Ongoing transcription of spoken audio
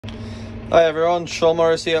Hi everyone, Sean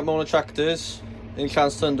Morris here at Mona Tractors in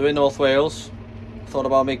Llanstundwy, North Wales. Thought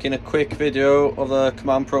about making a quick video of the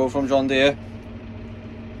CommandPro from John Deere.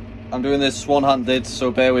 I'm doing this one-handed,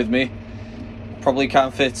 so bear with me. Probably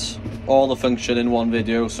can't fit all the function in one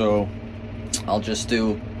video, so I'll just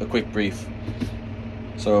do a quick brief.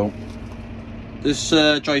 So this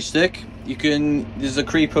joystick, there's a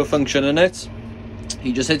creeper function in it.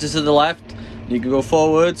 You just hit it to the left, and you can go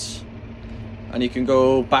forwards and you can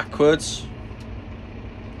go backwards,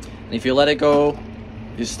 and if you let it go,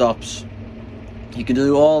 it stops. You can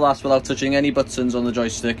do all that without touching any buttons on the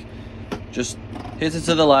joystick. Just hit it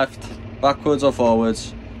to the left, backwards or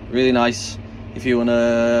forwards. Really nice if you want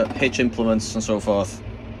to hitch implements and so forth.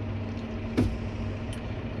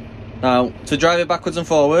 Now, to drive it backwards and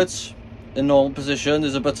forwards in normal position,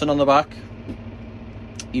 there's a button on the back.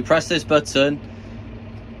 You press this button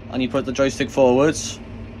and you put the joystick forwards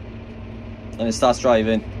and it starts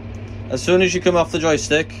driving. As soon as you come off the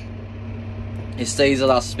joystick, it stays at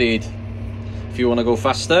that speed. If you want to go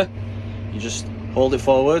faster, you just hold it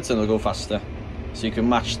forwards and it'll go faster. So you can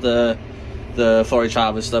match the forage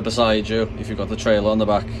harvester beside you if you've got the trailer on the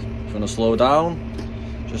back. If you want to slow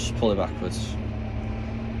down, just pull it backwards.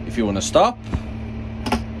 If you want to stop,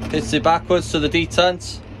 hit it backwards to the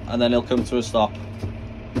detent and then it'll come to a stop.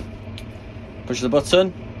 Push the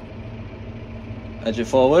button, edge it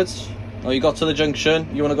forwards. Now you got to the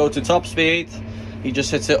junction, you want to go to top speed, you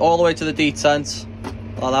just hit it all the way to the detent,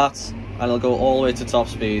 like that, and it'll go all the way to top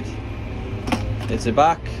speed. Hit it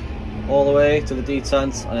back, all the way to the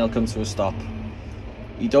detent, and it'll come to a stop.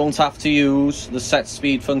 You don't have to use the set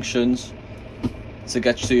speed functions to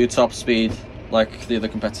get to your top speed like the other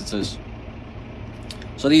competitors.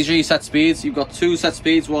 So these are your set speeds. You've got two set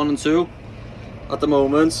speeds, 1 and 2 at the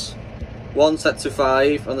moment. One set to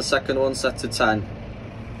 5 and the second one set to 10.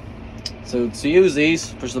 So to use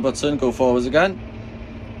these, push the button, go forwards again.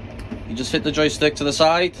 You just hit the joystick to the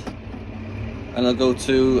side and it'll go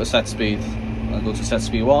to a set speed. I'll go to set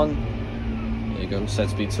speed 1. There you go,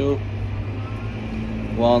 set speed 2.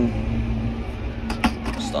 1.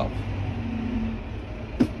 Stop.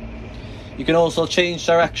 You can also change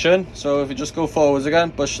direction. So if you just go forwards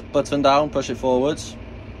again, push button down, push it forwards.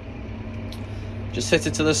 Just hit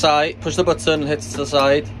it to the side, push the button and hit it to the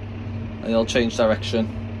side, and it'll change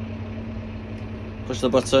direction. Push the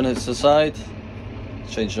button, hit it to the side,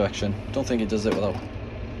 change direction. Don't think it does it without.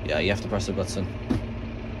 Yeah, you have to press the button.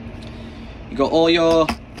 You got all your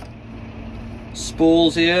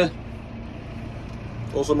spools here.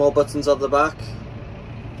 Also more buttons at the back.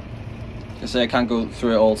 I can't go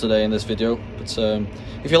through it all today in this video, but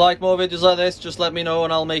if you like more videos like this, just let me know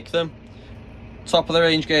and I'll make them. Top of the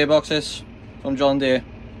range gearboxes from John Deere.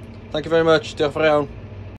 Thank you very much. Diolch yn fawr iawn.